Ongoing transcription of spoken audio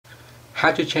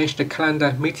how to change the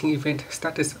calendar meeting event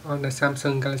status on the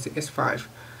Samsung Galaxy S5.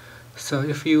 So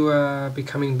if you are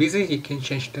becoming busy, you can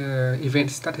change the event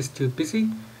status to busy.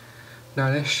 Now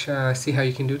let's see how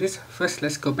you can do this. First,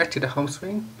 let's go back to the home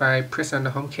screen by pressing on the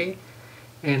home key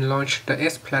and launch the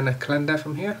S Planner calendar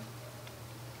from here.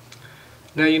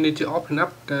 Now you need to open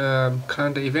up the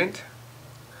calendar event.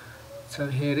 So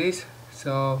here it is.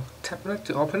 So tap on it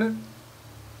to open it.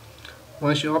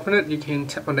 Once you open it, you can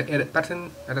tap on the edit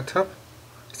button at the top.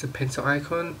 It's a pencil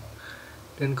icon.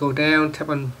 Then go down, tap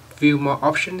on view more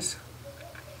options.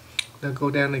 Now go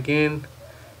down again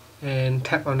and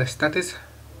tap on the status.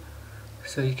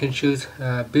 So you can choose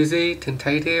busy,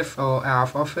 tentative, or out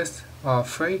of office, or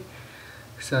free.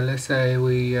 So let's say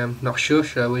we not sure,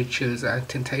 so we choose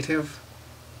tentative.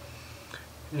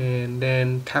 And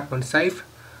then tap on save.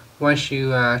 Once you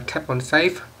tap on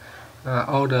save,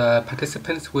 all the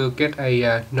participants will get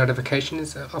a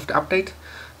notifications of the update,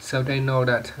 so they know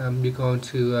that you're going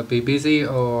to be busy,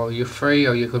 or you're free,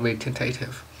 or you're going to be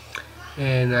tentative,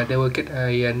 and they will get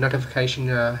a notification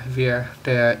via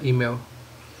their email.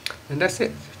 And that's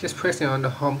it. Just pressing on the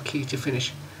home key to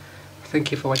finish.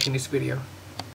 Thank you for watching this video.